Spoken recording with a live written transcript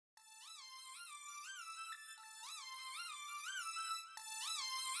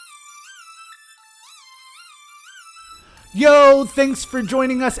Yo, thanks for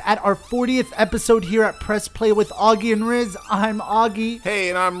joining us at our 40th episode here at Press Play with Augie and Riz. I'm Augie. Hey,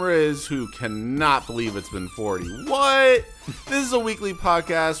 and I'm Riz, who cannot believe it's been 40. What? This is a weekly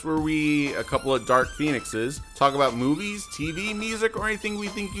podcast where we, a couple of dark phoenixes, talk about movies, TV, music, or anything we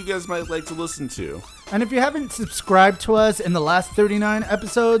think you guys might like to listen to. And if you haven't subscribed to us in the last 39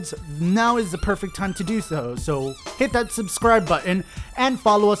 episodes, now is the perfect time to do so. So hit that subscribe button and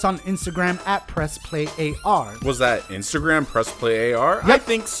follow us on Instagram at PressPlayAR. Was that Instagram PressPlayAR? Yep. I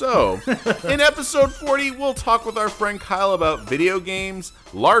think so. In episode 40, we'll talk with our friend Kyle about video games,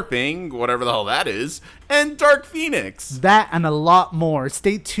 Larping, whatever the hell that is, and Dark Phoenix. That and a lot more.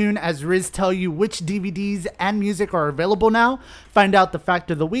 Stay tuned as Riz tell you which DVDs and music are available now, find out the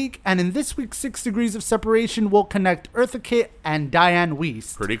fact of the week, and in this week's 6 Degrees of Separation, we'll connect Eartha Kitt and Diane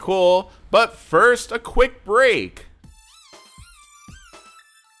Wiest. Pretty cool. But first, a quick break.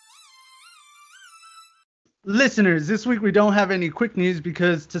 Listeners, this week we don't have any quick news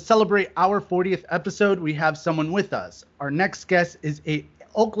because to celebrate our 40th episode, we have someone with us. Our next guest is a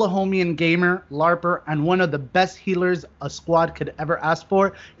Oklahomian gamer, LARPer, and one of the best healers a squad could ever ask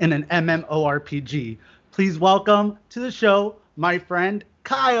for in an MMORPG. Please welcome to the show my friend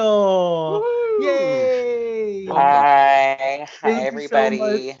Kyle. Woo! Yay! Hi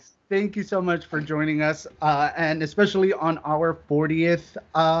everybody. Thank you so much for joining us, and especially on our 40th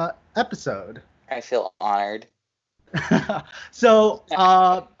episode. I feel honored. So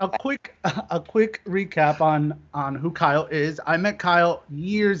a quick recap on who Kyle is. I met Kyle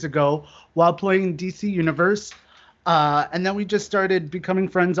years ago while playing DC Universe, and then we just started becoming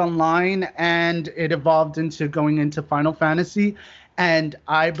friends online, and it evolved into going into Final Fantasy. And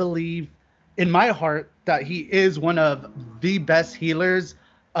I believe in my heart that he is one of the best healers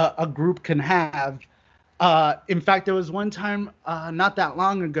a group can have. In fact, there was one time not that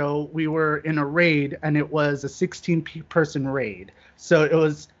long ago, we were in a raid, and it was a 16-person raid. So it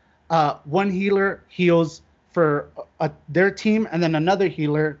was one healer heals for their team, and then another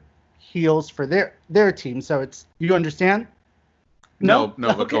healer heals for their team. So it's, you understand? No,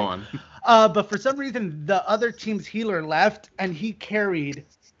 but Okay. go on. But for some reason, the other team's healer left, and he carried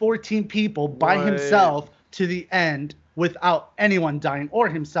 14 people by himself to the end without anyone dying or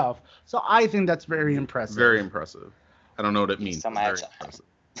himself. So I think that's very impressive. Very impressive. I don't know what it means. So much.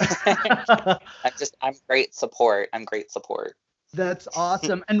 Very impressive. I'm great support. That's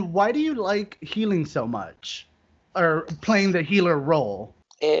awesome. And why do you like healing so much? Or playing the healer role?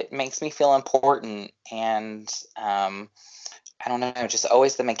 It makes me feel important, and I don't know, just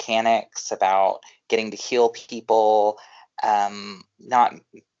always the mechanics about getting to heal people, not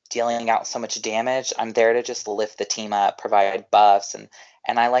dealing out so much damage. I'm there to just lift the team up, provide buffs, and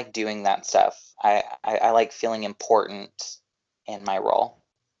I like doing that stuff. I like feeling important in my role.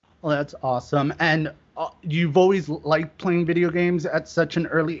 Well, that's awesome. And you've always liked playing video games at such an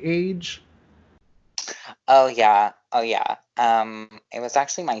early age? Oh yeah. It was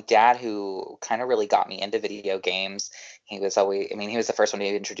actually my dad who kind of really got me into video games. He was the first one to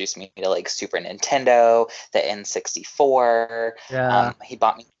introduce me to like Super Nintendo, the N64. Yeah. He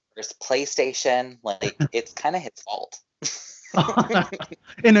bought me the first PlayStation. Like, it's kind of his fault.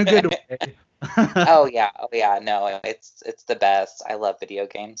 In a good way. Oh yeah. No, it's the best. I love video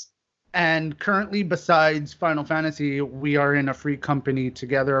games. And currently, besides Final Fantasy, we are in a free company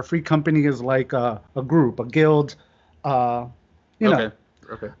together. A free company is like a group, a guild. Okay.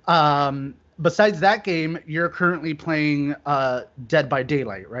 Besides that game, you're currently playing Dead by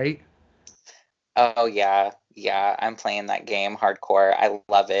Daylight, right? Oh yeah. I'm playing that game hardcore. I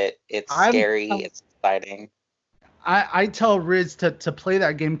love it. It's scary. It's exciting. I tell Riz to play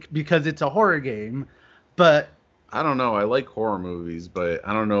that game because it's a horror game, but I don't know. I like horror movies, but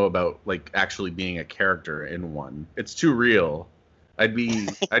I don't know about like actually being a character in one. It's too real. I'd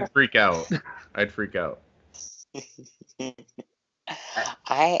freak out. I'd freak out.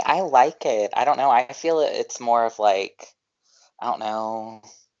 I like it. I don't know. I feel it's more of like, I don't know.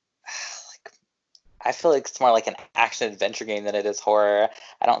 I feel like it's more like an action adventure game than it is horror.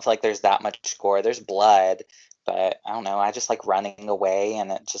 I don't feel like there's that much gore. There's blood, but I don't know. I just like running away,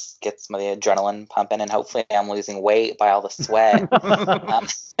 and it just gets my adrenaline pumping, and hopefully I'm losing weight by all the sweat.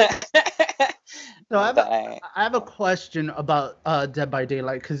 So I have a question about Dead by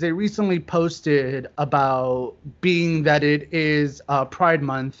Daylight, because they recently posted about, being that it is Pride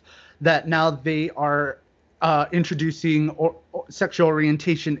Month, that now they are introducing sexual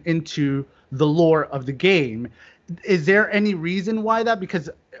orientation into the lore of the game. Is there any reason why that? Because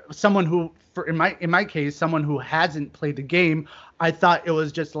someone who, in my case, someone who hasn't played the game, I thought it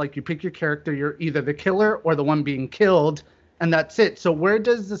was just like you pick your character, you're either the killer or the one being killed, and that's it. So where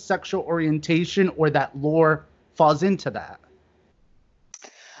does the sexual orientation or that lore falls into that?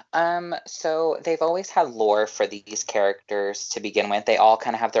 So they've always had lore for these characters to begin with. They all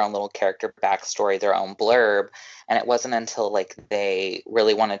kind of have their own little character backstory, their own blurb, and it wasn't until like they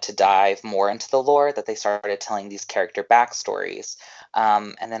really wanted to dive more into the lore that they started telling these character backstories.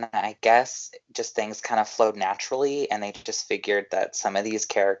 And then I guess just things kind of flowed naturally, and they just figured that some of these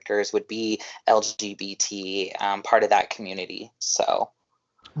characters would be LGBT, part of that community. So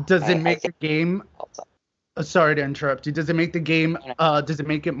Does it I make the think. game? Sorry to interrupt you. Does it make the game? Does it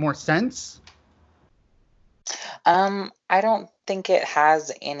make it more sense? I don't think it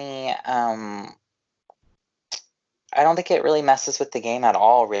has any. I don't think it really messes with the game at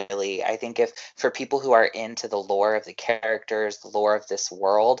all, really. I think if for people who are into the lore of the characters, the lore of this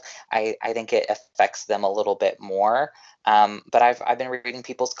world, I think it affects them a little bit more. But I've been reading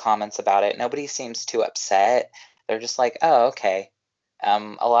people's comments about it. Nobody seems too upset. They're just like, oh, okay.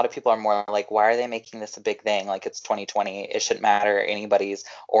 A lot of people are more like, why are they making this a big thing? Like, it's 2020. It shouldn't matter anybody's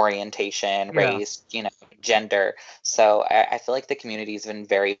orientation, Yeah. race, gender. So I feel like the community's been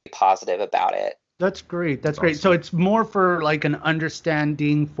very positive about it. That's great. That's great. So it's more for like an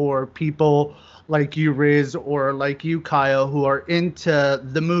understanding for people like you, Riz, or like you, Kyle, who are into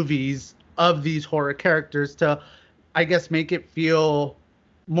the movies of these horror characters to, I guess, make it feel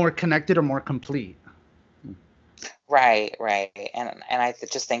more connected or more complete. Right, right. And I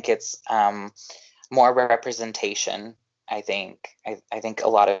just think it's more representation. I think a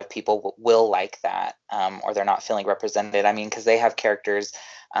lot of people will like that, or they're not feeling represented. I mean, because they have characters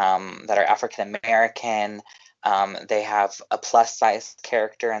that are African American. They have a plus size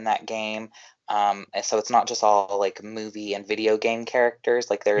character in that game. And so it's not just all like movie and video game characters.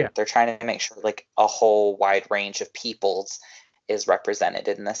 Like they're trying to make sure like a whole wide range of peoples is represented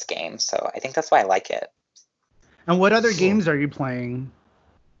in this game. So I think that's why I like it. And what other games are you playing?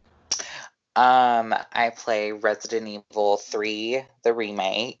 I play Resident Evil 3, the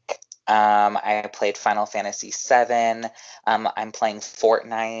remake. I played Final Fantasy 7. I'm playing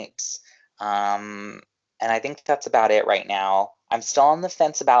Fortnite. And I think that's about it right now. I'm still on the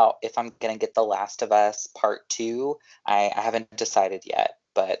fence about if I'm going to get The Last of Us Part 2. I haven't decided yet.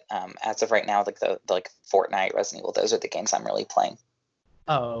 But as of right now, like the Fortnite, Resident Evil, those are the games I'm really playing.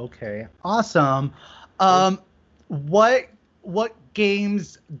 Oh, okay. Awesome. What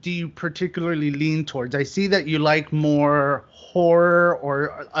games do you particularly lean towards? I see that you like more horror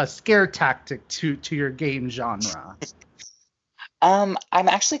or a scare tactic to your game genre. I'm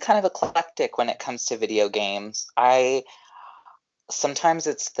actually kind of eclectic when it comes to video games. Sometimes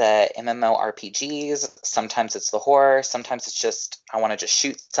it's the MMORPGs, sometimes it's the horror, sometimes it's just I want to just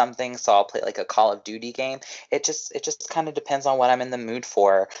shoot something, so I'll play like a Call of Duty game. It just kind of depends on what I'm in the mood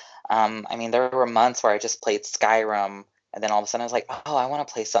for. I mean, there were months where I just played Skyrim, and then all of a sudden I was like, oh, I want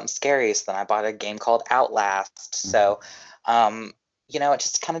to play something scary. So then I bought a game called Outlast. So, it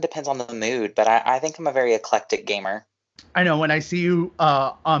just kind of depends on the mood. But I think I'm a very eclectic gamer. I know when I see you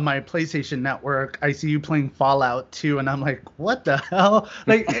on my PlayStation Network, I see you playing Fallout 2, and I'm like, what the hell?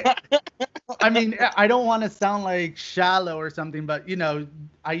 Like, I mean, I don't want to sound like shallow or something, but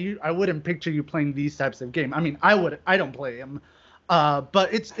I wouldn't picture you playing these types of games. I mean, I don't play them, but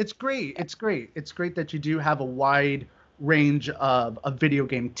it's great. It's great. It's great that you do have a wide range of a video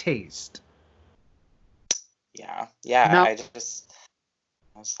game taste. Yeah. Now, I just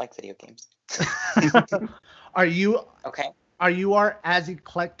like video games. Are you okay? Are you as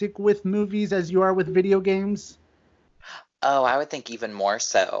eclectic with movies as you are with video games? Oh, I would think even more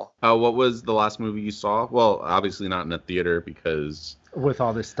so. What was the last movie you saw? Well, obviously not in a theater because with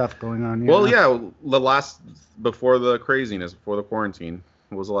all this stuff going on. Yeah. Well, yeah, the last before the craziness, before the quarantine.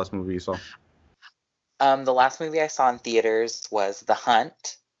 What was the last movie you saw? The last movie I saw in theaters was The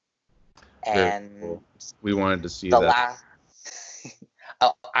Hunt, and cool. We wanted to see that.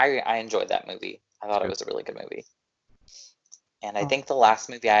 I enjoyed that movie. I thought it was a really good movie. And I think the last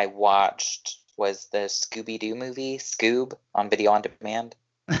movie I watched was the Scooby-Doo movie, Scoob, on video on demand.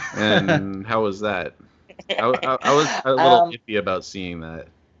 And how was that? I was a little iffy about seeing that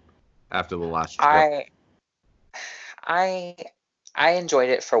after the last trip. I enjoyed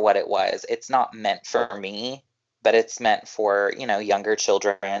it for what it was. It's not meant for me, but it's meant for, younger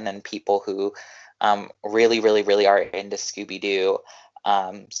children and people who really, really, really are into Scooby-Doo.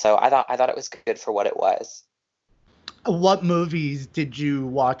 So I thought it was good for what it was. What movies did you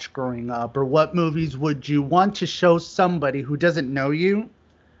watch growing up, or what movies would you want to show somebody who doesn't know you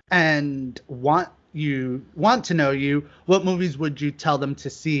and want to know you? What movies would you tell them to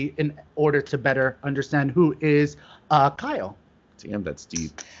see in order to better understand who is Kyle? Damn, that's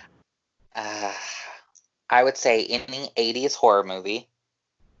deep. I would say any 80s horror movie.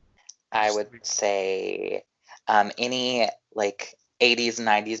 I would say any like 80s and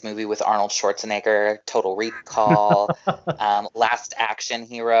 90s movie with Arnold Schwarzenegger, Total Recall, Last Action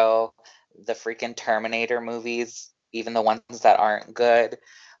Hero, the freaking Terminator movies, even the ones that aren't good.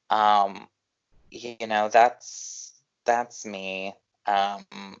 That's me.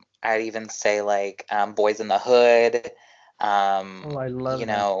 I'd even say like Boys in the Hood. Oh, I love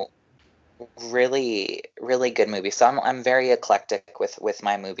that. Really, really good movies. So I'm very eclectic with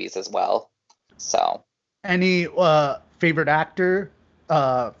my movies as well. So Any favorite actor,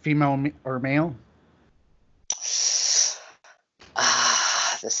 female or male?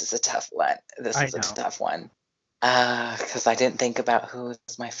 this is a tough one. I know. Because I didn't think about who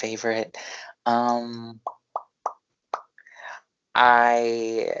is my favorite.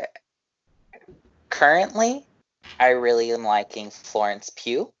 I currently I really am liking Florence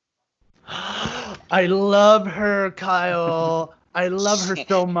Pugh. I love her, Kyle. I love her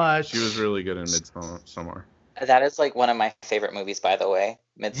so much. She was really good in Midsommar. That is like one of my favorite movies, by the way.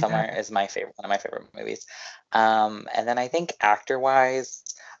 Midsommar Yeah. is one of my favorite movies. And then I think actor-wise,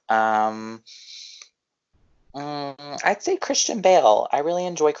 I'd say Christian Bale. I really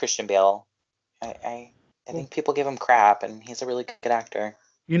enjoy Christian Bale. I think people give him crap, and he's a really good actor.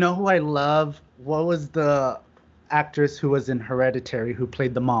 You know who I love? What was the actress who was in Hereditary who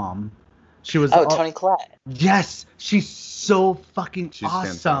played the mom? She was Toni Collette. Yes, she's so fucking She's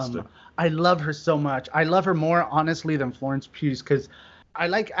awesome. fantastic. I love her so much. I love her more honestly than Florence Pugh because I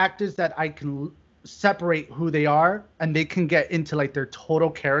like actors that I can separate who they are and they can get into like their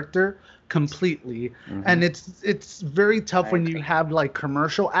total character completely. Mm-hmm. And it's very tough when you have like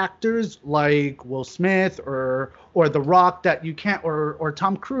commercial actors like Will Smith or The Rock that you can't or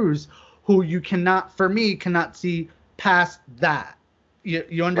Tom Cruise who you cannot see past that.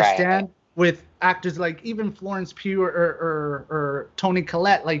 You understand? Right. With actors like even Florence Pugh or Toni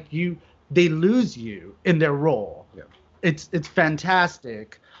Collette, like they lose you in their role. Yeah. It's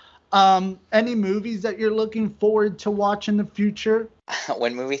fantastic. Any movies that you're looking forward to watch in the future?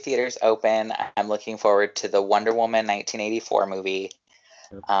 When movie theaters open, I'm looking forward to the Wonder Woman 1984 movie.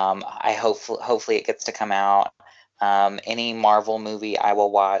 Yep. I hopefully it gets to come out. Any Marvel movie I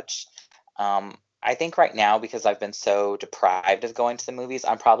will watch. I think right now, because I've been so deprived of going to the movies,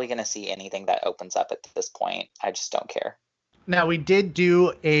 I'm probably going to see anything that opens up at this point. I just don't care. Now, we did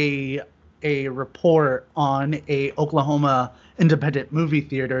do a report on a Oklahoma independent movie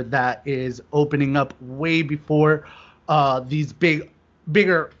theater that is opening up way before these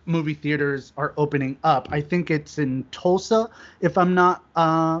bigger movie theaters are opening up. I think it's in Tulsa, if I'm not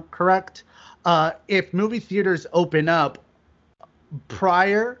correct. If movie theaters open up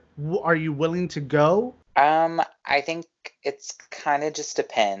prior, are you willing to go? I think it's kind of just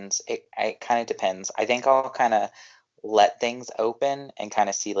depends. It kind of depends. I think I'll kind of let things open and kind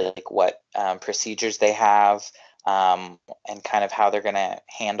of see like what procedures they have, and kind of how they're gonna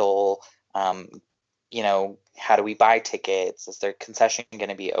handle, how do we buy tickets? Is their concession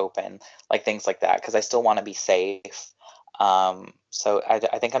gonna be open? Like things like that, because I still want to be safe. So I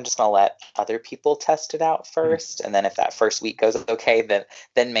think I'm just gonna let other people test it out first, and then if that first week goes okay,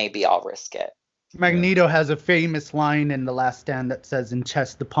 then maybe I'll risk it. Magneto has a famous line in The Last Stand that says, "In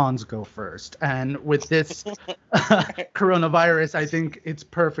chess, the pawns go first." And with this coronavirus, I think it's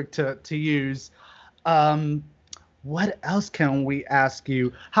perfect to use. What else can we ask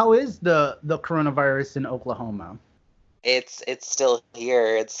you? How is the coronavirus in Oklahoma? It's still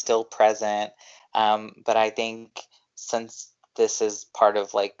here. It's still present. But I think since this is part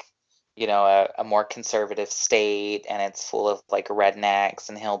of like, a more conservative state, and it's full of like rednecks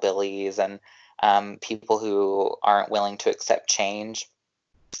and hillbillies and people who aren't willing to accept change,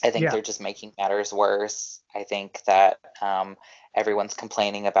 I think they're just making matters worse. I think that everyone's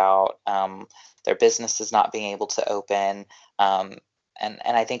complaining about their businesses not being able to open. And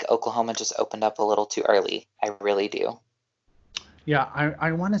I think Oklahoma just opened up a little too early. I really do. Yeah,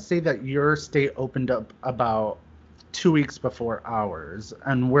 I want to say that your state opened up about 2 weeks before ours,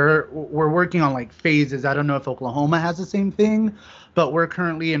 and we're working on like phases. I don't know if Oklahoma has the same thing, but we're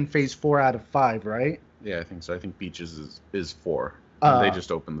currently in phase 4 out of 5, right? Yeah, I think so. I think beaches is 4. They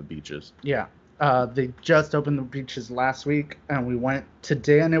just opened the beaches. Yeah, they just opened the beaches last week, and we went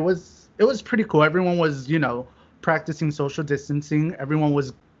today, and it was pretty cool. Everyone was practicing social distancing. Everyone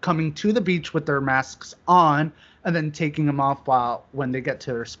was coming to the beach with their masks on, and then taking them off when they get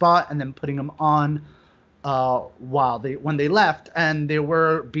to their spot, and then putting them on when they left. And there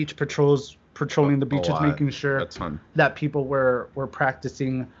were beach patrols patrolling the beaches, making sure that people were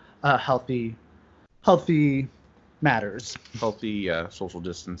practicing healthy matters. Healthy social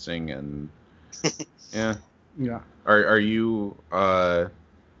distancing and yeah. Yeah. Are you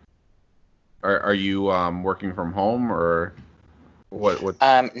Are you working from home or what?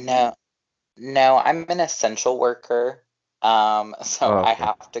 No, no, I'm an essential worker. So Oh, I okay.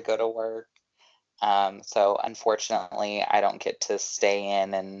 have to go to work. So unfortunately, I don't get to stay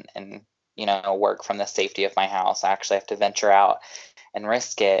in and work from the safety of my house. I actually have to venture out and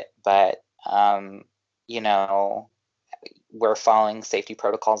risk it. But you know, we're following safety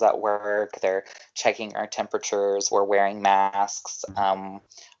protocols at work. They're checking our temperatures. We're wearing masks.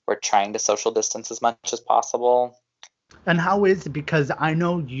 We're trying to social distance as much as possible. And how is it? Because I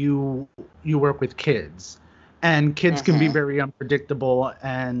know you work with kids, and kids can be Hmm. very unpredictable.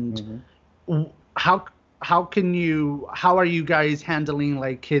 And Hmm. how how are you guys handling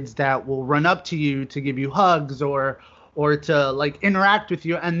like kids that will run up to you to give you hugs or to like interact with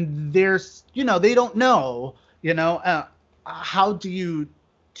you, and there's they don't know, how do you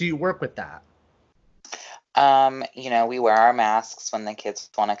work with that? We wear our masks when the kids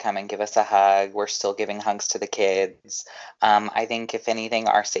want to come and give us a hug. We're still giving hugs to the kids. I think if anything,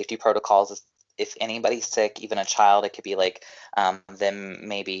 our safety protocols is if anybody's sick, even a child, it could be like them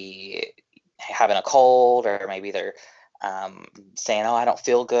maybe having a cold or maybe they're saying, "Oh, I don't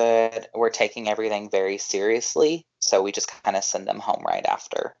feel good." We're taking everything very seriously, so we just kind of send them home right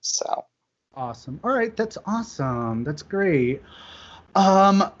after. So. Awesome. All right, that's awesome. That's great.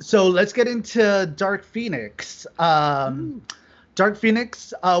 So let's get into Dark Phoenix. Dark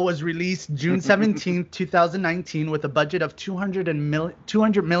Phoenix was released June 17th, 2019, with a budget of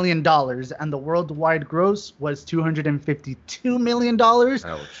 $200 million, and the worldwide gross was $252 million.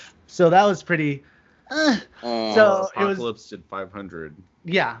 Ouch. So that was pretty. Uh, Mm. so it was, Apocalypse did 500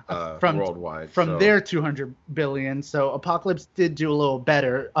 yeah, worldwide. from So their 200 billion. So Apocalypse did do a little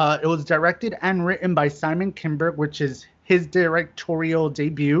better. It was directed and written by Simon Kinberg, which is his directorial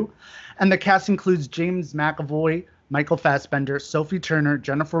debut, and the cast includes James McAvoy, Michael Fassbender, Sophie Turner,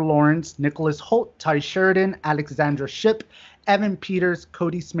 Jennifer Lawrence, Nicholas Hoult, Ty Sheridan, Alexandra Shipp, Evan Peters,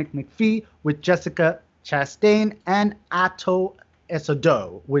 Cody Smith McPhee, with Jessica Chastain and Ato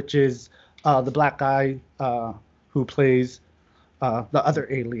Essodo, which is the black guy who plays the other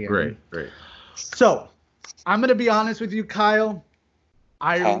alien. great, great. So I'm gonna be honest with you, Kyle.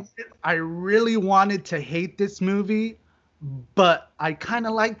 I Okay. I really wanted to hate this movie, but I kind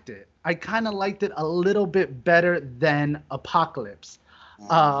of liked it. I kind of liked it a little bit better than Apocalypse.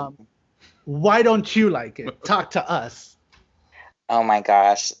 Um, Mm. why don't you like it? Talk to us. Oh my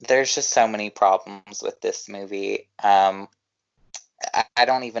gosh, there's just so many problems with this movie. I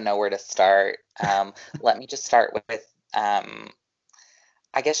don't even know where to start. Let me just start with,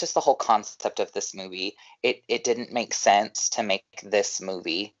 I guess, just the whole concept of this movie. It didn't make sense to make this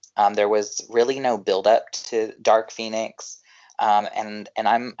movie. There was really no build up to Dark Phoenix. And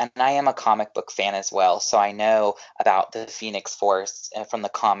I am a comic book fan as well, so I know about the Phoenix Force from the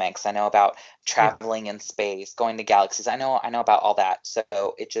comics. I know about Yeah. traveling in space, going to galaxies. I know about all that. So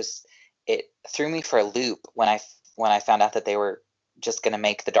it threw me for a loop when I found out that they were just going to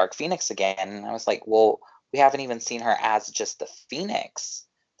make the Dark Phoenix again. And I was like, well, we haven't even seen her as just the Phoenix.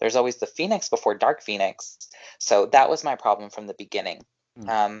 There's always the Phoenix before Dark Phoenix. So that was my problem from the beginning. Mm.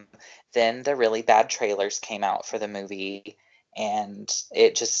 Um, then the really bad trailers came out for the movie, and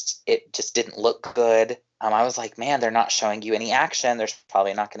it just didn't look good. I was like, man, they're not showing you any action. There's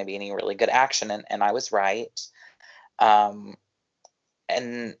probably not going to be any really good action, and I was right. Um,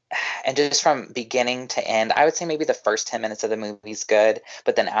 and and just from beginning to end, I would say maybe the first 10 minutes of the movie's good,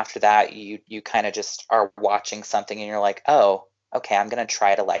 but then after that you kind of just are watching something and you're like, oh, okay, I'm gonna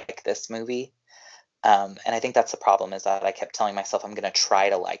try to like this movie. And I think that's the problem, is that I kept telling myself I'm gonna try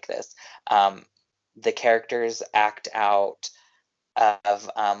to like this. um, the characters act out of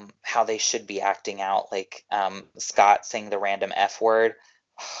how they should be acting out, like Scott saying the random F word.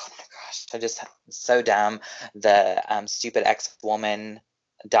 Oh my gosh, I just so dumb. The stupid ex-woman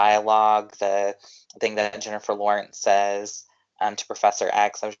dialogue, the thing that Jennifer Lawrence says to Professor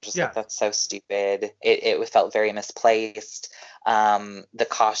X, I was just like, Yes. that's so stupid. It felt very misplaced. The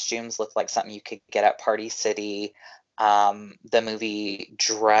costumes looked like something you could get at Party City. The movie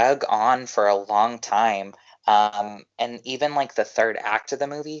drug on for a long time. And even like the third act of the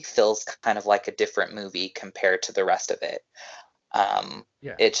movie feels kind of like a different movie compared to the rest of it.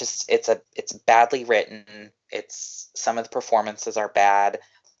 Yeah. It's badly written. It's some of the performances are bad.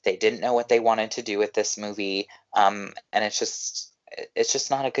 They didn't know what they wanted to do with this movie. And it's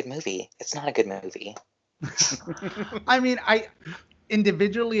just not a good movie. It's not a good movie. I mean, I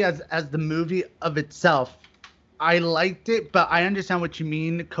individually as the movie of itself, I liked it, but I understand what you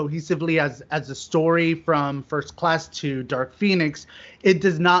mean cohesively as a story from First Class to Dark Phoenix. It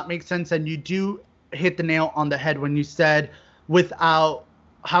does not make sense, and you do hit the nail on the head when you said without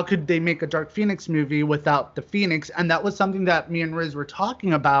how could they make a Dark Phoenix movie without the Phoenix? And that was something that me and Riz were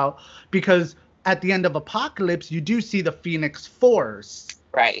talking about, because at the end of Apocalypse, you do see the Phoenix Force.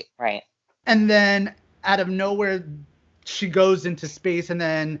 Right. And then out of nowhere, she goes into space, and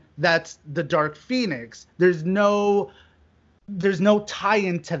then that's the Dark Phoenix. There's no tie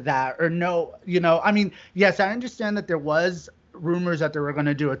into that, or no, I mean, yes, I understand that there was rumors that they were going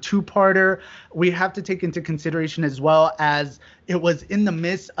to do a two-parter. We have to take into consideration as well as it was in the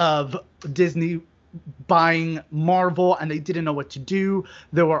midst of Disney buying Marvel, and they didn't know what to do.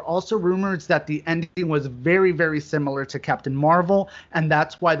 There were also rumors that the ending was very, very similar to Captain Marvel, and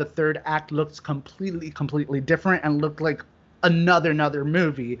that's why the third act looks completely different and looked like another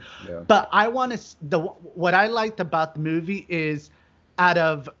movie. Yeah. But I want to, what I liked about the movie is, out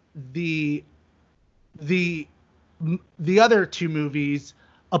of the other two movies,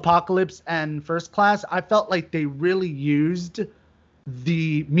 Apocalypse and First Class, I felt like they really used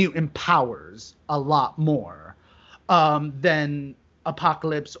the mutant powers a lot more than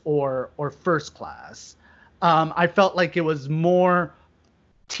Apocalypse or First Class. I felt like it was more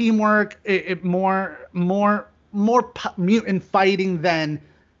teamwork, more mutant fighting than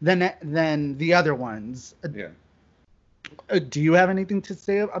the other ones. Yeah. Do you have anything to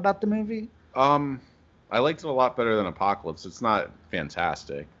say about the movie? I liked it a lot better than Apocalypse. It's not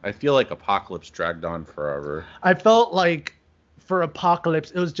fantastic. I feel like Apocalypse dragged on forever. I felt like for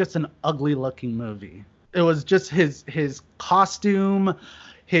Apocalypse, it was just an ugly looking movie. It was just his costume,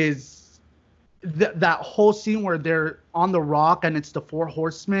 that whole scene where they're on the rock and it's the Four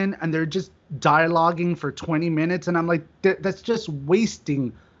Horsemen and they're just dialoguing for 20 minutes. And I'm like, that's just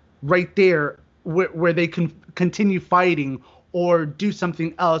wasting right there where they can continue fighting or do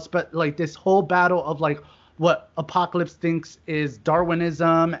something else. But like this whole battle of like what Apocalypse thinks is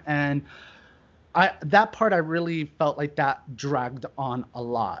Darwinism, and that part I really felt like that dragged on a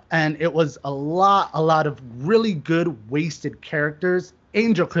lot. And it was a lot of really good wasted characters.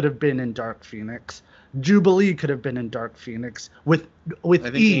 Angel could have been in Dark Phoenix. Jubilee could have been in Dark Phoenix with I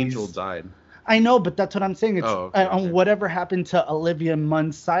think ease. Angel died. I know, but that's what I'm saying. It's whatever happened to Olivia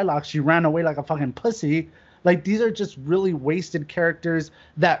Munn Psylocke, she ran away like a fucking pussy. Like, these are just really wasted characters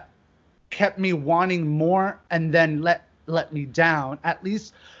that kept me wanting more and then let me down. At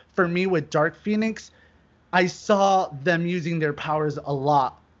least for me with Dark Phoenix, I saw them using their powers a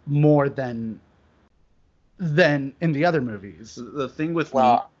lot more than in the other movies. The thing with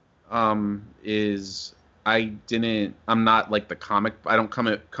me is I'm not like the comic. I don't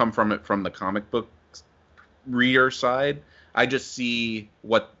come from it from the comic book reader side. I just see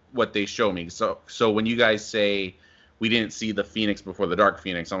what they show me. So when you guys say we didn't see the Phoenix before the Dark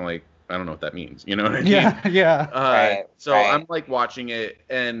Phoenix, I'm like, I don't know what that means. You know what I mean? Yeah. Right. I'm like watching it,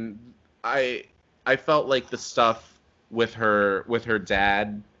 and I felt like the stuff with her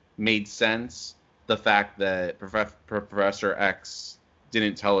dad made sense. The fact that Professor X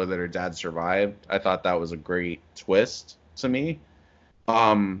didn't tell her that her dad survived, I thought that was a great twist to me.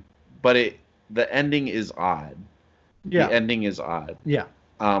 But the ending is odd. Yeah. The ending is odd. Yeah.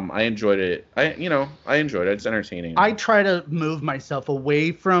 I enjoyed it. I enjoyed it. It's entertaining. I try to move myself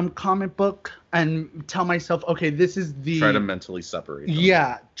away from comic book and tell myself, okay, this is try to mentally separate them.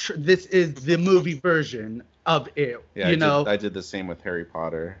 Yeah, this is the movie version of it. Yeah, I did the same with Harry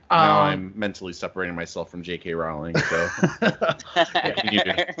Potter. Now I'm mentally separating myself from J.K. Rowling. So.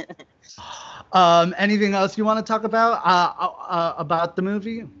 Anything else you want to talk about the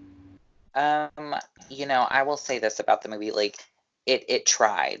movie? I will say this about the movie, like, it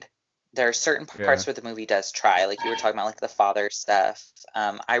tried. There are certain parts where the movie does try, like you were talking about, like the father stuff.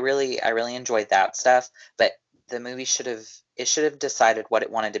 I really enjoyed that stuff, but the movie should have decided what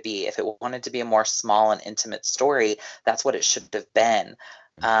it wanted to be. If it wanted to be a more small and intimate story, that's what it should have been.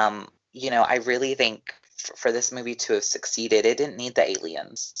 I really think for this movie to have succeeded, it didn't need the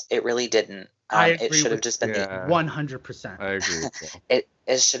aliens. It really didn't. It should have just been 100%. I agree with that.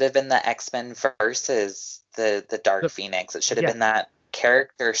 It should have been the X-Men versus the Dark Phoenix. It should have been that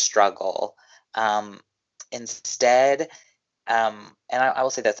character struggle. Instead, and I will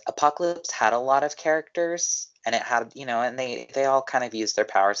say this, Apocalypse had a lot of characters, and it had, and they all kind of used their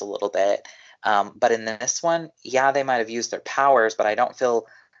powers a little bit. But in this one, they might have used their powers, but I don't feel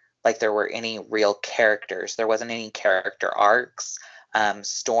like there were any real characters. There wasn't any character arcs.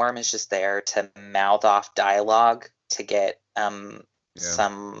 Storm is just there to mouth off dialogue to get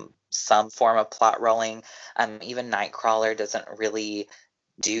some form of plot rolling. Even Nightcrawler doesn't really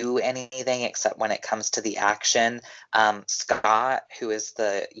do anything except when it comes to the action. Scott, who is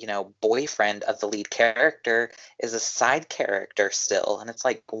the boyfriend of the lead character, is a side character still, and it's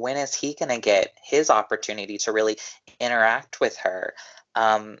like, when is he gonna get his opportunity to really interact with her?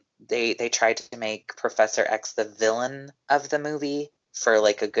 They tried to make Professor X the villain of the movie for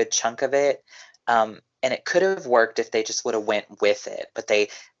like a good chunk of it. And it could have worked if they just would have went with it, but they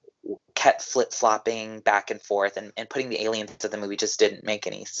kept flip-flopping back and forth, and putting the aliens into the movie just didn't make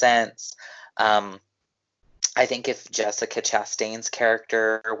any sense. I think if Jessica Chastain's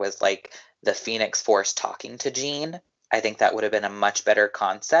character was like the Phoenix Force talking to Jean, I think that would have been a much better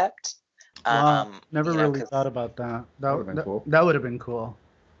concept. Wow, never You know, really thought about that. That Would've been cool. That would have been cool.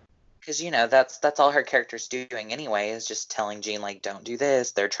 because that's all her character's doing anyway, is just telling Jean like, don't do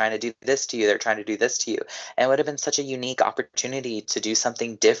this, they're trying to do this to you, they're trying to do this to you. And it would have been such a unique opportunity to do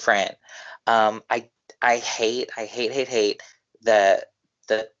something different. I hate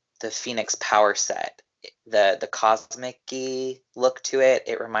the Phoenix power set, the cosmic-y look to it.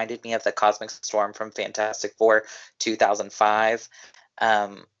 It reminded me of the Cosmic Storm from Fantastic Four 2005.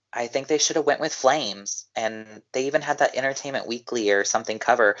 I think they should have went with flames, and they even had that Entertainment Weekly or something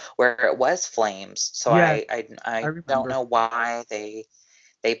cover where it was flames. So Yeah, I remember. don't know why they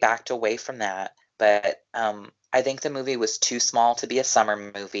backed away from that. But I think the movie was too small to be a summer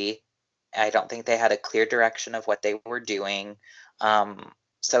movie. I don't think they had a clear direction of what they were doing.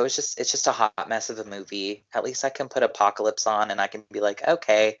 So it's just a hot mess of a movie. At least I can put Apocalypse on and I can be like,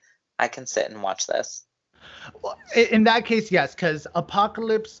 okay, I can sit and watch this. Well, in that case, yes, because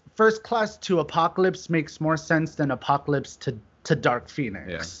Apocalypse, First Class to Apocalypse makes more sense than Apocalypse to Dark Phoenix.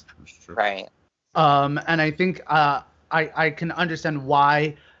 Yeah, that's true. Right. And I think I can understand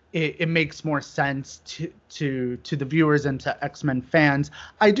why it makes more sense to the viewers and to X-Men fans.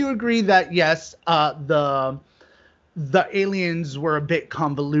 I do agree that yes, the aliens were a bit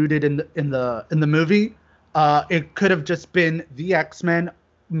convoluted in the movie. It could have just been the X-Men,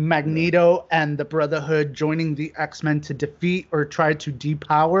 Magneto, and the Brotherhood joining the X-Men to defeat or try to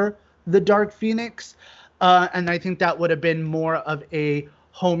depower the Dark Phoenix. And I think that would have been more of a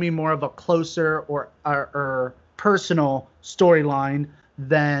homey, more of a closer or personal storyline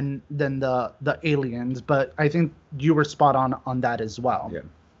than the aliens. But I think you were spot on that as well. Yeah,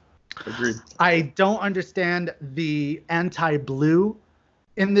 agreed. I don't understand the anti-blue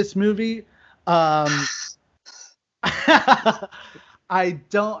in this movie.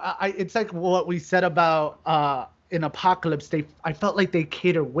 It's like what we said about in Apocalypse. I felt like they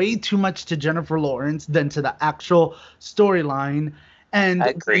cater way too much to Jennifer Lawrence than to the actual storyline. And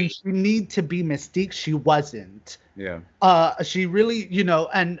when she need to be Mystique, she wasn't. Yeah. She really,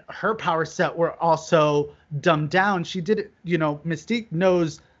 and her power set were also dumbed down. She did it, Mystique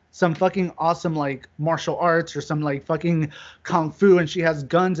knows some fucking awesome like martial arts or some like fucking kung fu, and she has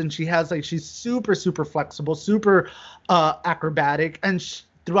guns, and she's super flexible, super acrobatic, and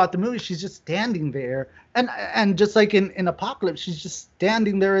throughout the movie she's just standing there, and just like in Apocalypse, she's just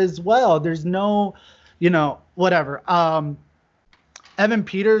standing there as well. There's no whatever. Evan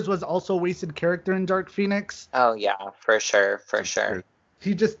Peters was also a wasted character in Dark Phoenix. Oh yeah, for sure.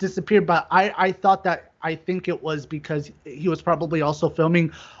 He just disappeared, but I think it was because he was probably also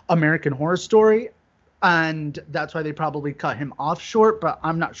filming American Horror Story, and that's why they probably cut him off short, but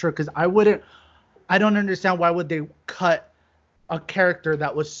I'm not sure, because I don't understand why would they cut a character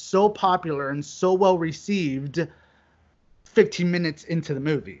that was so popular and so well received 15 minutes into the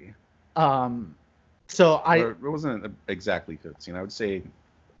movie. It wasn't exactly 15. I would say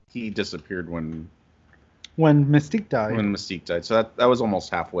he disappeared when Mystique died. When Mystique died. So that was almost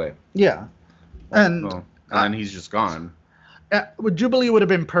halfway. Yeah. And then he's just gone. Jubilee would have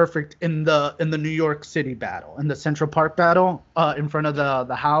been perfect in the New York City battle, in the Central Park battle, in front of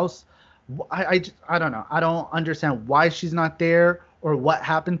the house. I don't know. I don't understand why she's not there or what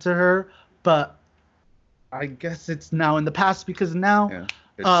happened to her, but I guess it's now in the past, because now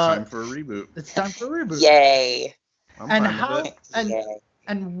it's time for a reboot. It's time for a reboot. Yay! And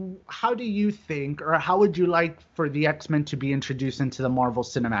how do you think, or how would you like for the X-Men to be introduced into the Marvel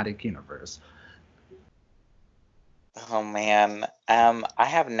Cinematic Universe? Oh man, I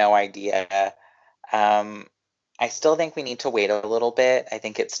have no idea. I still think we need to wait a little bit. I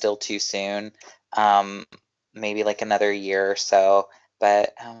think it's still too soon. Maybe like another year or so.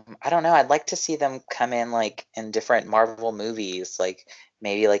 But I don't know. I'd like to see them come in like in different Marvel movies, like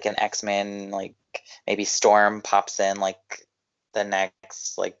maybe like an X-Men, like maybe Storm pops in like the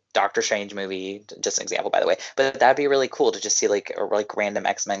next like Doctor Strange movie, just an example, by the way. But that'd be really cool to just see like random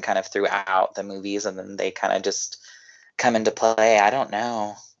X-Men kind of throughout the movies, and then they kind of just come into play. I don't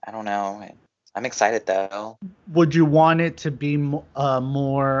know. I'm excited though. Would you want it to be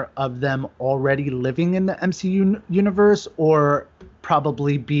more of them already living in the MCU universe, or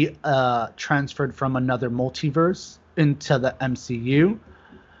probably be transferred from another multiverse into the MCU?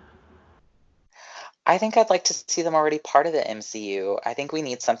 I think I'd like to see them already part of the MCU. I think we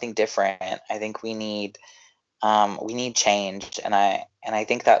need something different. I think we need change, and I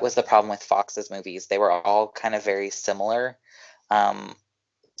think that was the problem with Fox's movies. They were all kind of very similar.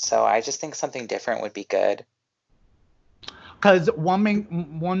 So I just think something different would be good. Because one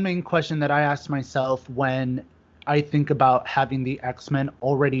main question that I ask myself when I think about having the X-Men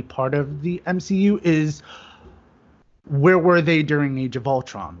already part of the MCU is, where were they during Age of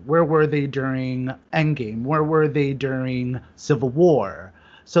Ultron? Where were they during Endgame? Where were they during Civil War?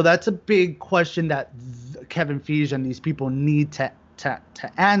 So that's a big question that Kevin Feige and these people need to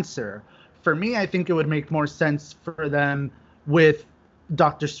answer. For me, I think it would make more sense for them, with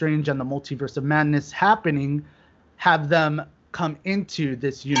Doctor Strange and the Multiverse of Madness happening, have them come into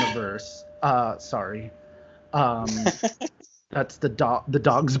this universe. Sorry. That's the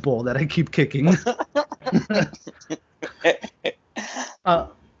dog's bowl that I keep kicking.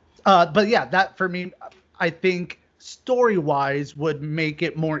 But yeah, that for me, I think story-wise would make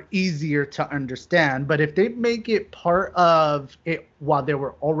it more easier to understand. But if they make it part of it while they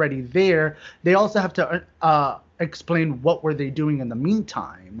were already there, they also have to explain what were they doing in the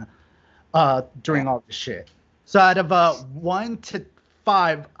meantime during all this shit. So out of 1 to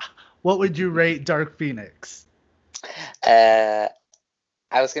 5, what would you rate Dark Phoenix? I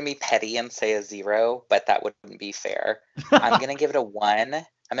was gonna be petty and say a 0, but that wouldn't be fair. I'm gonna give it a 1. I'm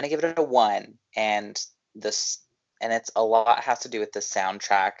gonna give it a 1, and it's a lot has to do with the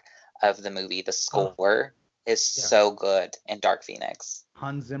soundtrack of the movie. The score is so good in Dark Phoenix.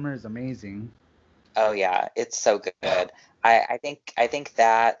 Hans Zimmer is amazing. Oh yeah, it's so good. I think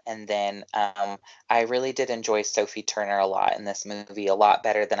that, and then I really did enjoy Sophie Turner a lot in this movie, a lot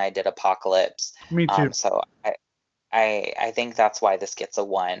better than I did Apocalypse. Me too. So I think that's why this gets a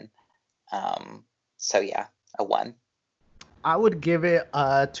 1. So yeah, a 1. I would give it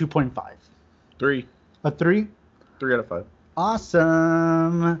a 2.5. 3. A 3? 3 out of 5.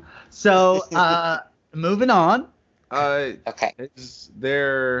 Awesome. So moving on. Okay. Is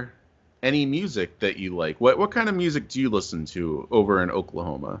there any music that you like? What kind of music do you listen to over in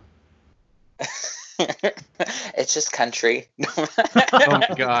Oklahoma? It's just country. Oh my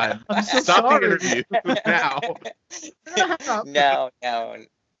God! I'm so Stop sorry. the interview now.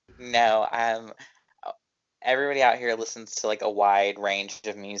 No. Everybody out here listens to like a wide range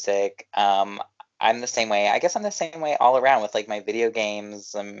of music. I'm the same way. I guess I'm the same way all around with like my video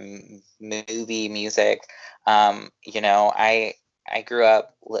games, movie music. I grew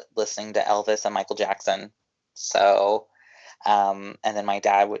up listening to Elvis and Michael Jackson. So, and then my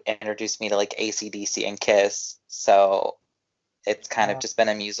dad would introduce me to like AC/DC and Kiss. So it's kind of just been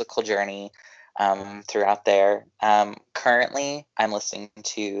a musical journey throughout there. Currently, I'm listening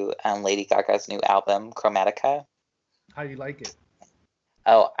to Lady Gaga's new album, Chromatica. How you like it?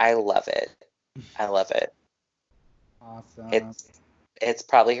 Oh, I love it. I love it. Awesome. It's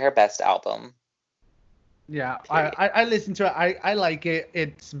probably her best album. Yeah, I listen to it. I like it.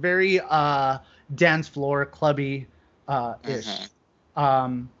 It's very dance floor clubby ish.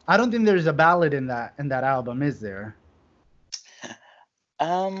 I don't think there's a ballad in that album, is there?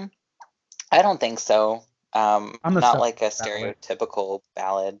 I don't think so. Not like a stereotypical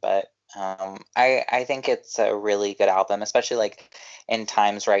ballad, but I think it's a really good album, especially like in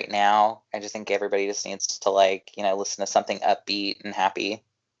times right now. I just think everybody just needs to like, listen to something upbeat and happy.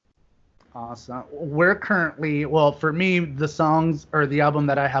 Awesome. We're currently, well, for me, the songs or the album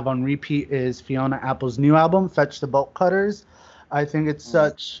that I have on repeat is Fiona Apple's new album, Fetch the Bolt Cutters. I think it's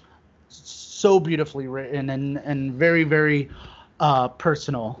so beautifully written and very, very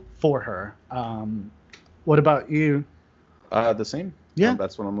personal for her. What about you? The same. Yeah.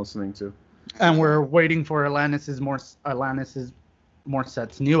 That's what I'm listening to. And we're waiting for Alanis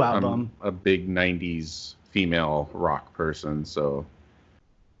Morissette's new album. I'm a big 90s female rock person, so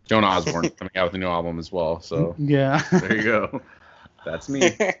Joan Osborne coming out with a new album as well. So yeah. There you go. That's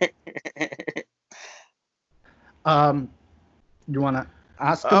me. You want to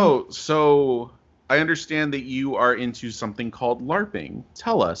ask him? Oh, so I understand that you are into something called Larping.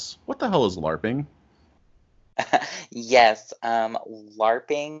 Tell us, what the hell is Larping? Yes,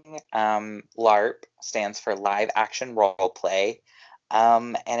 Larping, LARP stands for live action role play.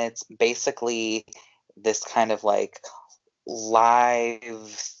 And it's basically this kind of like live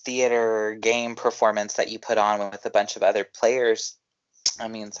theater game performance that you put on with a bunch of other players. A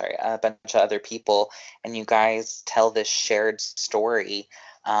bunch of other people, and you guys tell this shared story.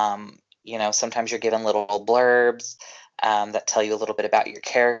 Sometimes you're given little blurbs that tell you a little bit about your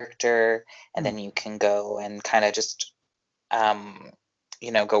character, and then you can go and kind of just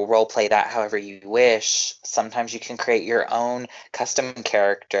go role play that however you wish. Sometimes you can create your own custom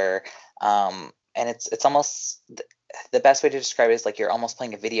character. it's almost the best way to describe it is like you're almost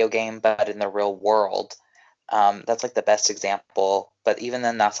playing a video game, but in the real world. That's like the best example, but even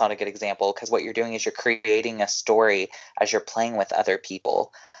then that's not a good example, because what you're doing is you're creating a story as you're playing with other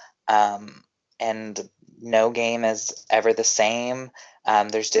people. And no game is ever the same.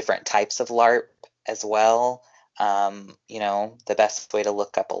 There's different types of LARP as well. The best way to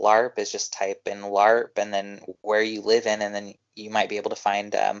look up a LARP is just type in LARP and then where you live in, and then you might be able to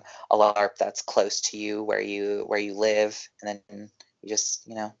find a LARP that's close to you where you live, and then you just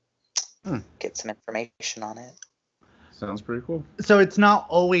get some information on it. Sounds pretty cool. So it's not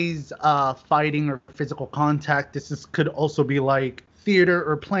always fighting or physical contact. Could also be like theater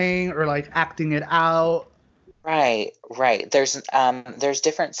or playing or like acting it out. Right. There's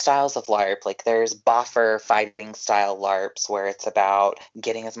different styles of LARP. Like there's boffer fighting style LARPs where it's about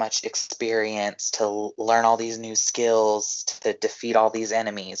getting as much experience to learn all these new skills to defeat all these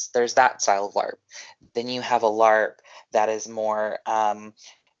enemies. There's that style of LARP. Then you have a LARP that is more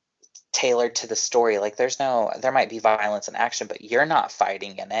tailored to the story. Like there might be violence and action, but you're not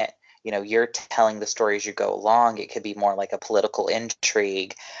fighting in it. You're telling the story as you go along. It could be more like a political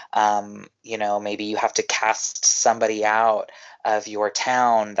intrigue. Maybe you have to cast somebody out of your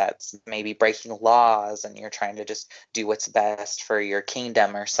town that's maybe breaking laws, and you're trying to just do what's best for your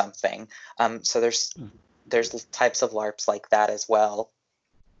kingdom or something. So there's types of LARPs like that as well.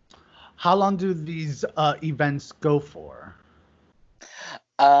 How long do these events go for?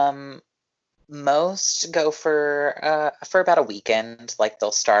 Most go for about a weekend. Like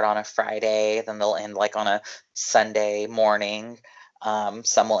they'll start on a Friday, then they'll end like on a Sunday morning.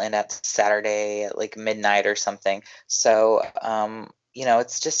 Some will end at Saturday at like midnight or something. So,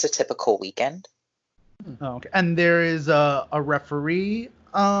 it's just a typical weekend. Okay. And there is a referee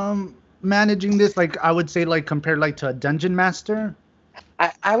managing this, like I would say, like compared like to a dungeon master.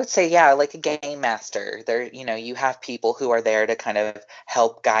 I would say, yeah, like a game master. There, you have people who are there to kind of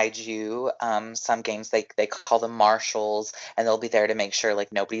help guide you. Some games they call them marshals, and they'll be there to make sure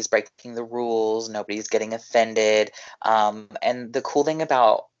like nobody's breaking the rules, nobody's getting offended. And the cool thing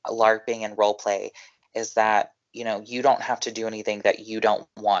about LARPing and roleplay is that you don't have to do anything that you don't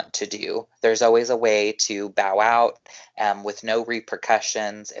want to do. There's always a way to bow out with no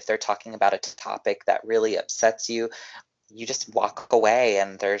repercussions. If they're talking about a topic that really upsets you, you just walk away,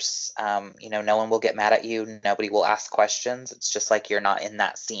 and there's no one will get mad at you, nobody will ask questions. It's just like you're not in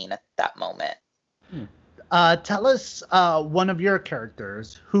that scene at that moment. Tell us one of your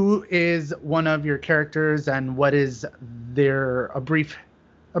characters. Who is one of your characters, and what is a brief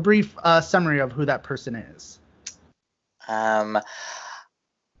summary of who that person is? I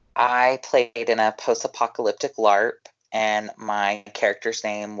played in a post-apocalyptic LARP, and my character's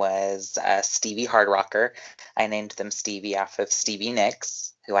name was Stevie Hardrocker. I named them Stevie after Stevie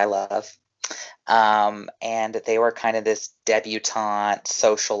Nicks, who I love. And they were kind of this debutante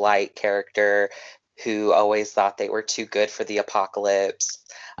socialite character who always thought they were too good for the apocalypse.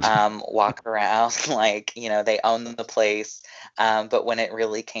 Walk around like, they own the place. But when it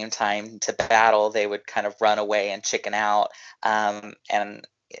really came time to battle, they would kind of run away and chicken out. And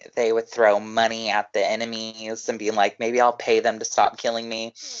they would throw money at the enemies and be like, maybe I'll pay them to stop killing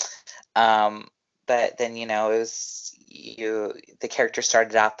me. But then, it was the character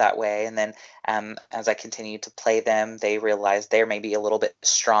started out that way. And then as I continued to play them, they realized they're maybe a little bit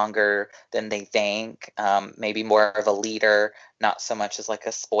stronger than they think, maybe more of a leader, not so much as like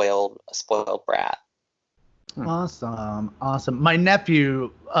a spoiled brat. Awesome. My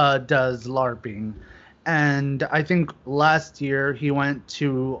nephew does LARPing. And I think last year he went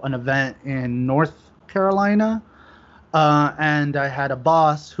to an event in North Carolina. And I had a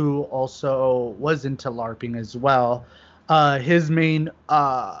boss who also was into LARPing as well. His main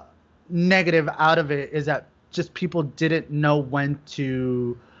negative out of it is that just people didn't know when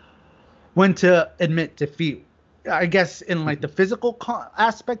to admit defeat. I guess in like the physical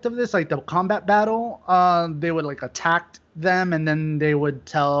aspect of this, like the combat battle, they would like attack them, and then they would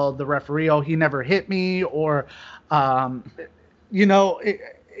tell the referee, "Oh, he never hit me," or,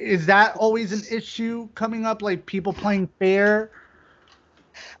 is that always an issue coming up? Like people playing fair?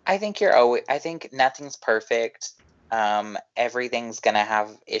 I think nothing's perfect. Everything's gonna have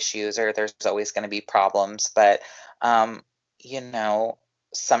issues, or there's always gonna be problems. But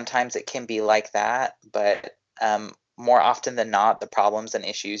sometimes it can be like that. But more often than not, the problems and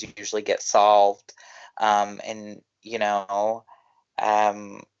issues usually get solved.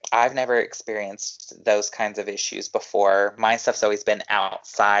 I've never experienced those kinds of issues before. My stuff's always been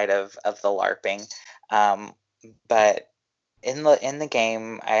outside of the LARPing. But in the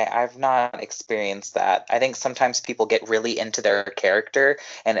game, I've not experienced that. I think sometimes people get really into their character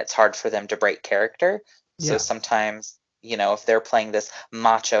and it's hard for them to break character. So Yeah. sometimes, if they're playing this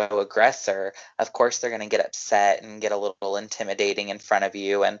macho aggressor, of course they're going to get upset and get a little intimidating in front of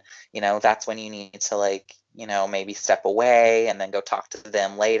you. And, that's when you need to like, maybe step away and then go talk to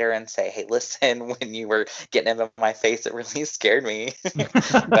them later and say, hey, listen, when you were getting into my face, it really scared me.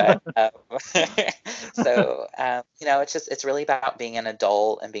 But so, it's really about being an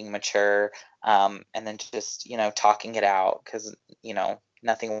adult and being mature, and then just, talking it out, because,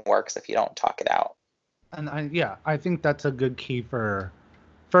 nothing works if you don't talk it out. And I think that's a good key for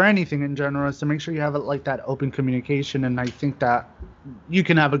anything in general, is to make sure you have like that open communication, and I think that you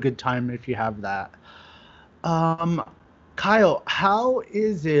can have a good time if you have that. Kyle, how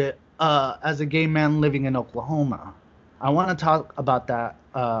is it as a gay man living in Oklahoma? I want to talk about that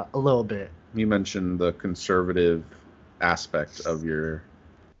a little bit. You mentioned the conservative aspect of your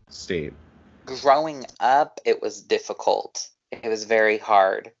state. Growing up, it was difficult. It was very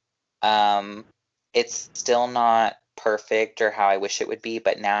hard. It's still not perfect or how I wish it would be,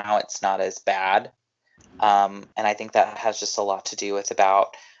 but now it's not as bad. And I think that has just a lot to do with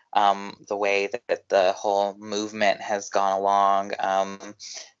about the way that the whole movement has gone along,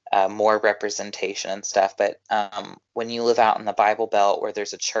 more representation and stuff. But when you live out in the Bible Belt, where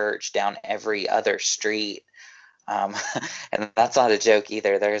there's a church down every other street, and that's not a joke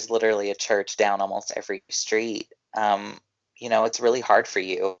either, there's literally a church down almost every street, it's really hard for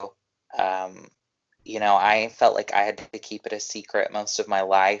you. I felt like I had to keep it a secret most of my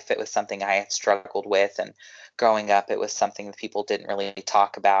life. It was something I had struggled with, and growing up, it was something that people didn't really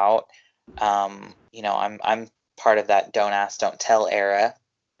talk about. I'm part of that don't ask, don't tell era.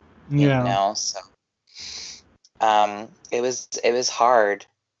 Yeah. So it was hard,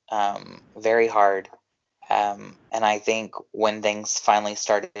 very hard. And I think when things finally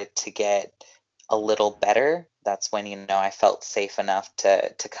started to get a little better, that's when I felt safe enough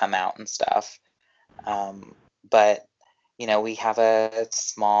to come out and stuff. But we have a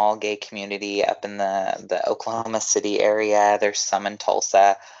small gay community up in the Oklahoma City area. There's some in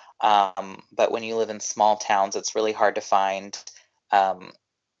Tulsa. But when you live in small towns, it's really hard to find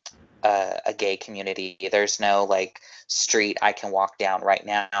a gay community. There's no like street I can walk down right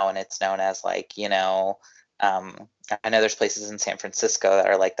now and it's known as like, I know there's places in San Francisco that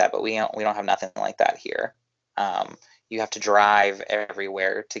are like that, but we don't have nothing like that here. You have to drive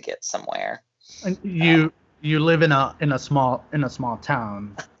everywhere to get somewhere. And you live in a small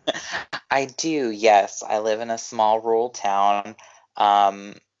town. I do, yes. I live in a small rural town.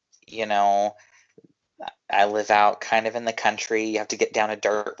 I live out kind of in the country. You have to get down a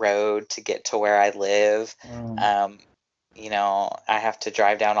dirt road to get to where I live. I have to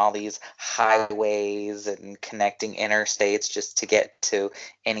drive down all these highways and connecting interstates just to get to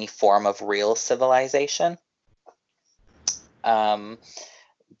any form of real civilization.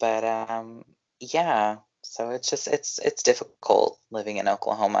 Yeah, so it's difficult living in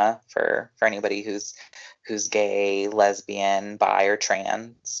Oklahoma for anybody who's gay, lesbian, bi, or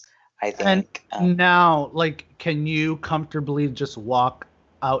trans, I think. And now, like, can you comfortably just walk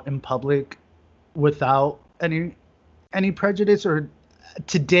out in public without any prejudice? Or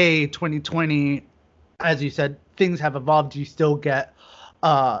today, 2020, as you said, things have evolved. You still get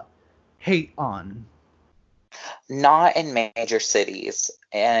hate on? Not in major cities.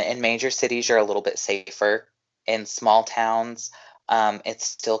 And in major cities, you're a little bit safer. In small towns, it's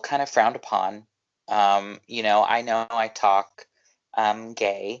still kind of frowned upon. I know I talk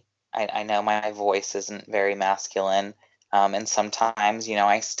gay. I know my voice isn't very masculine. And sometimes,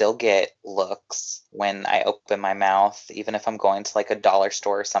 I still get looks when I open my mouth, even if I'm going to like a dollar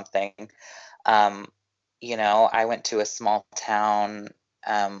store or something. I went to a small town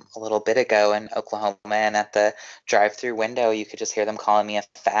a little bit ago in Oklahoma, and at the drive-through window, you could just hear them calling me a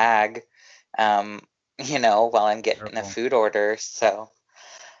fag, while I'm getting a food order. So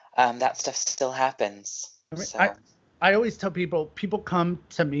that stuff still happens. So. I always tell people come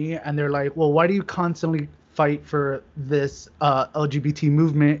to me and they're like, well, why do you constantly fight for this LGBT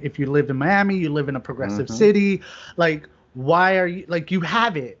movement? If you live in Miami, you live in a progressive city, like, why are you, like, you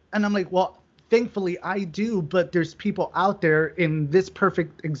have it? And I'm like, well, thankfully I do, but there's people out there in this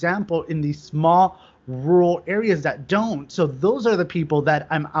perfect example in these small rural areas that don't. So those are the people that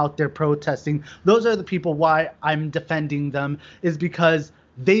I'm out there protesting. Those are the people why I'm defending them, is because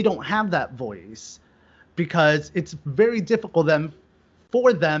they don't have that voice, because it's very difficult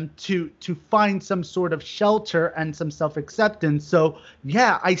for them to find some sort of shelter and some self-acceptance. So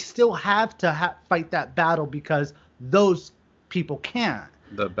yeah, I still have to fight that battle because those people can't.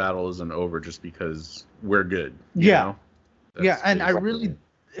 The battle isn't over just because we're good. Yeah. Know? Yeah, and I really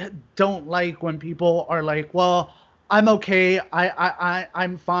don't like when people are like, "Well, I'm okay.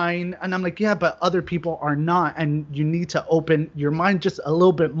 I'm fine," and I'm like, "Yeah, but other people are not, and you need to open your mind just a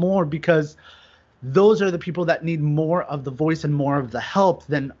little bit more because those are the people that need more of the voice and more of the help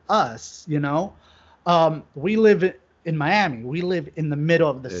than us. You know, we live in Miami. We live in the middle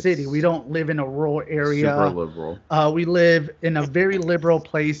of the city. We don't live in a rural area. Super liberal. We live in a very liberal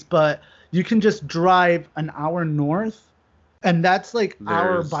place, but you can just drive an hour north, and that's like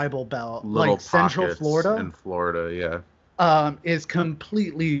our Bible Belt, Little like Central Florida. In Florida, yeah. Is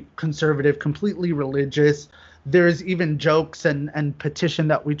completely conservative, completely religious. There's even jokes and petition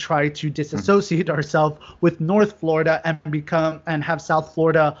that we try to disassociate ourselves with North Florida and have South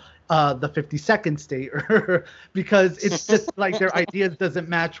Florida the 52nd state, because it's just like their ideas doesn't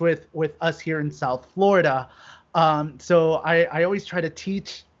match with us here in South Florida. So I always try to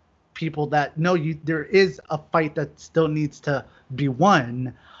teach people that no, there is a fight that still needs to be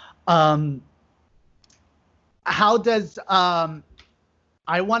won. How does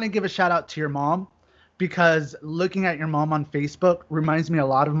I want to give a shout out to your mom, because looking at your mom on Facebook reminds me a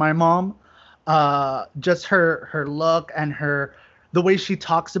lot of my mom. Just her look and the way she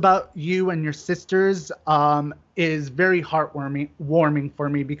talks about you and your sisters is very warming for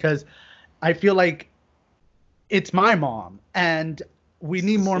me, because I feel like it's my mom, and we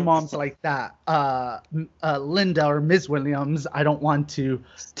need more moms like that. Linda or Ms. Williams, I don't want to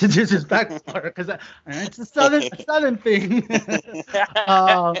disrespect her because it's a southern thing.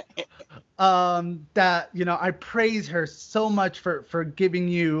 That, you know, I praise her so much for giving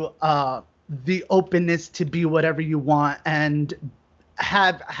you the openness to be whatever you want and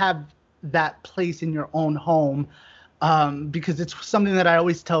have that place in your own home. Because it's something that I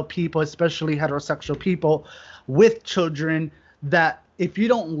always tell people, especially heterosexual people with children, that if you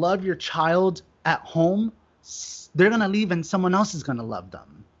don't love your child at home, they're going to leave and someone else is going to love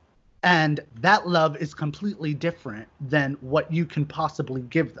them. And that love is completely different than what you can possibly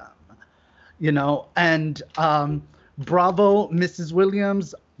give them, you know? And bravo, Mrs.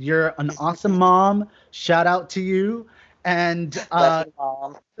 Williams. You're an awesome mom. Shout out to you. And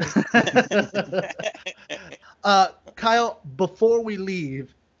Mom. Kyle, before we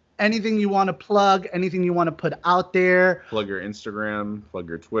leave, anything you want to plug, anything you want to put out there? Plug your Instagram, plug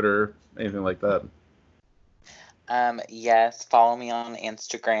your Twitter, anything like that. Yes, follow me on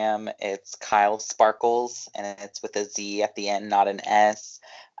Instagram. It's Kyle Sparkles, and it's with a Z at the end, not an S.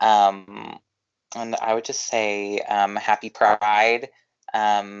 And I would just say happy Pride.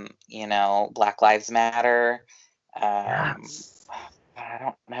 You know, Black Lives Matter. Yes. I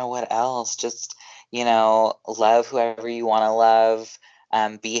don't know what else. Just, you know, love whoever you want to love.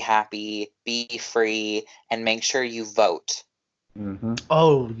 Be happy, be free, and make sure you vote. Mm-hmm.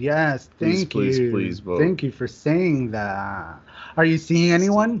 Oh, yes. Thank you. Please vote. Thank you for saying that. Are you seeing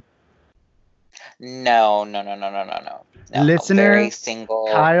anyone? No. Listener, very single.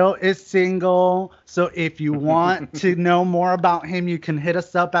 Kyle is single. So if you want to know more about him, you can hit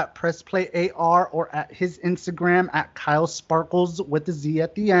us up at PressPlayAR or at his Instagram at Kyle Sparkles with the Z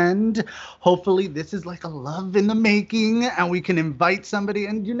at the end. Hopefully this is like a love in the making and we can invite somebody,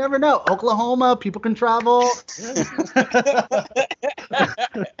 and you never know. Oklahoma, people can travel.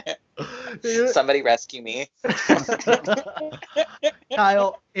 Somebody rescue me.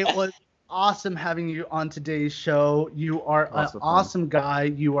 Kyle, it was awesome having you on today's show. You are an awesome guy.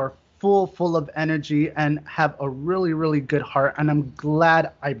 You are full of energy and have a really, really good heart. And I'm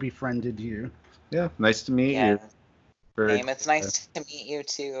glad I befriended you. Yeah, nice to meet you. Same. It's nice to meet you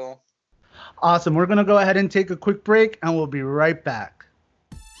too. Awesome. We're going to go ahead and take a quick break and we'll be right back.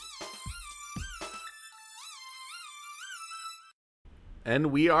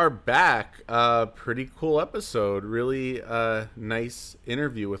 And we are back. Pretty cool episode. Really nice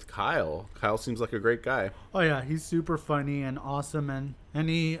interview with Kyle. Kyle seems like a great guy. Oh, yeah. He's super funny and awesome. And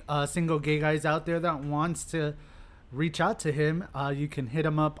any single gay guys out there that wants to reach out to him, you can hit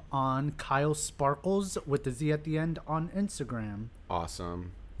him up on Kyle Sparkles with the Z at the end on Instagram.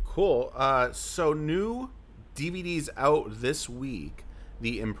 Awesome. Cool. So new DVDs out this week.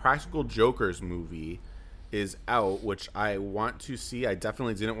 The Impractical Jokers movie is out, which I want to see. I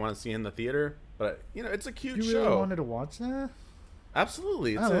definitely didn't want to see in the theater, but you know, it's a cute show. You really wanted to watch that?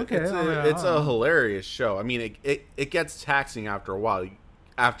 Absolutely. It's a hilarious show. I mean, it gets taxing after a while.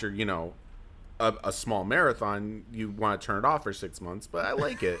 After, you know, a small marathon, you want to turn it off for 6 months, but I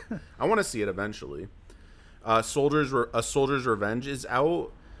like it. I want to see it eventually. A Soldier's Revenge is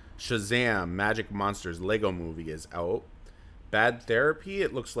out. Shazam! Magic Monsters Lego Movie is out. Bad Therapy,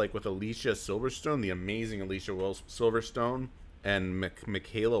 it looks like, with Alicia Silverstone, the amazing Alicia Silverstone, and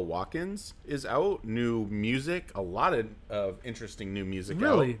Michaela Watkins is out. New music, a lot of interesting new music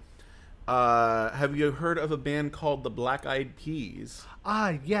Really? out. Have you heard of a band called the Black Eyed Peas?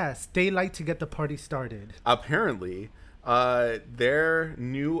 Ah, yes. They like to get the party started. Apparently, their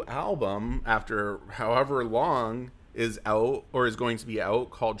new album, after however long, is out or is going to be out,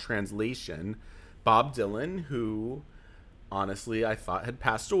 called Translation. Bob Dylan, who honestly I thought had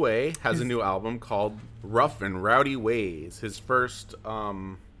passed away, has a new album called Rough and Rowdy Ways. His first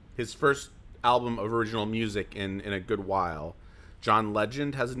album of original music in a good while. John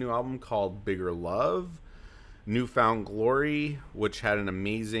Legend has a new album called Bigger Love. Newfound Glory, which had an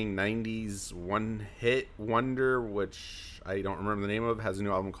amazing 90s one-hit wonder, which I don't remember the name of, has a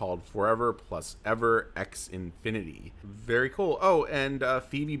new album called Forever Plus Ever X Infinity. Very cool. Oh, and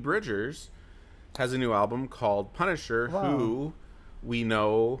Phoebe Bridgers has a new album called Punisher, who we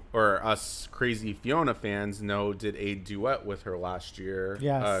know, or us crazy Fiona fans know, did a duet with her last year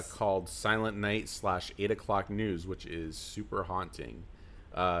called Silent Night / 8 O'Clock News, which is super haunting.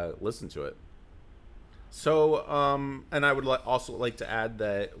 Listen to it. So, and I would also like to add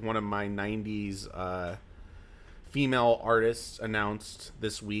that one of my 90s female artists announced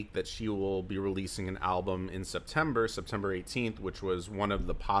this week that she will be releasing an album in September 18th, which was one of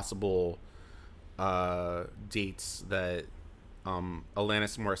the possible dates that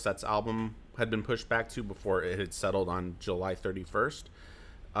Alanis Morissette's album had been pushed back to before it had settled on July 31st.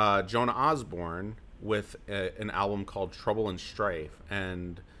 Jonah Osborne with an album called Trouble and Strife.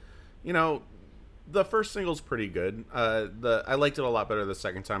 And, you know, the first single's pretty good. I liked it a lot better the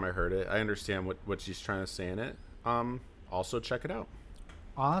second time I heard it. I understand what she's trying to say in it. Also, check it out.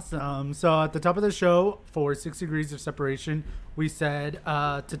 Awesome. So at the top of the show, for 6 Degrees of Separation, we said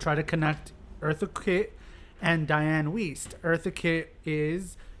to try to connect Eartha Kitt and Diane Wiest. Eartha Kitt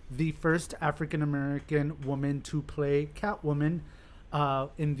is the first African-American woman to play Catwoman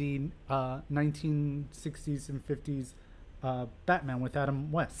in the 1960s and 50s Batman with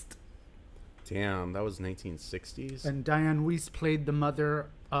Adam West. Damn, that was 1960s. And Diane Wiest played the mother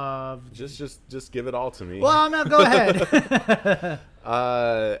of... Just give it all to me. Well, no, go ahead.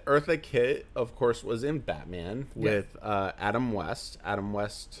 Eartha Kitt, of course, was in Batman with Adam West. Adam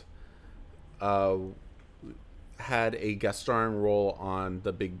West had a guest starring role on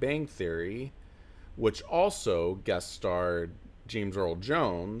The Big Bang Theory, which also guest starred James Earl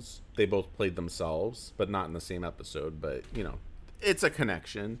Jones. They both played themselves, but not in the same episode. But, you know, it's a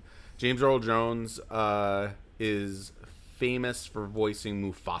connection. James Earl Jones is famous for voicing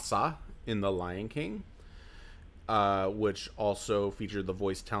Mufasa in The Lion King, which also featured the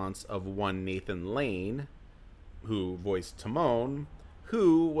voice talents of one Nathan Lane, who voiced Timon,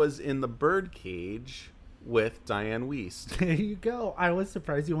 who was in The Birdcage with Diane Wiest. There you go. I was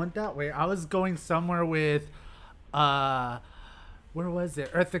surprised you went that way. I was going somewhere with, where was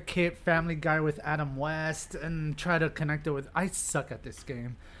it? Eartha Kitt, Family Guy with Adam West, and try to connect it with... I suck at this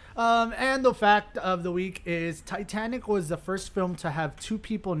game. And the fact of the week is Titanic was the first film to have two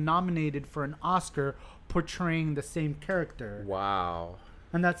people nominated for an Oscar portraying the same character. Wow.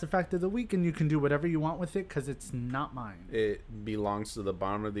 And that's the fact of the week, and you can do whatever you want with it because it's not mine. It belongs to the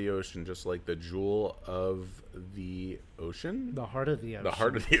bottom of the ocean, just like the jewel of the ocean? The heart of the ocean. The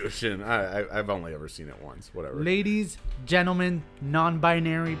heart of the ocean. I've only ever seen it once. Whatever. Ladies, gentlemen,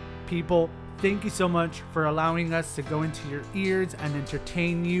 non-binary people, thank you so much for allowing us to go into your ears and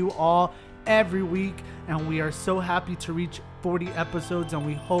entertain you all every week. And we are so happy to reach 40 episodes, and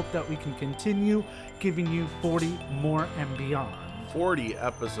we hope that we can continue giving you 40 more and beyond. 40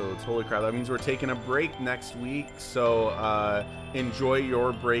 episodes. Holy crap. That means we're taking a break next week. So enjoy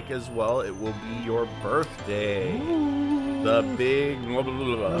your break as well. It will be your birthday. Ooh. The big...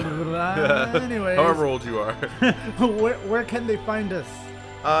 Anyways. However old you are. Where can they find us?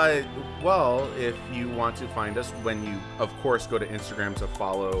 Well, if you want to find us, when you, of course, go to Instagram to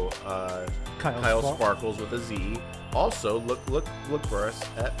follow Kyle Sparkles with a Z. Also, look for us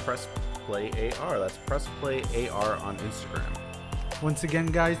at Press Play AR. That's Press Play AR on Instagram. Once again,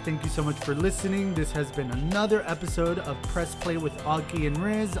 guys, thank you so much for listening. This has been another episode of Press Play with Augie and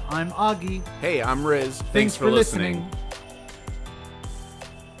Riz. I'm Augie. Hey, I'm Riz. Thanks for listening.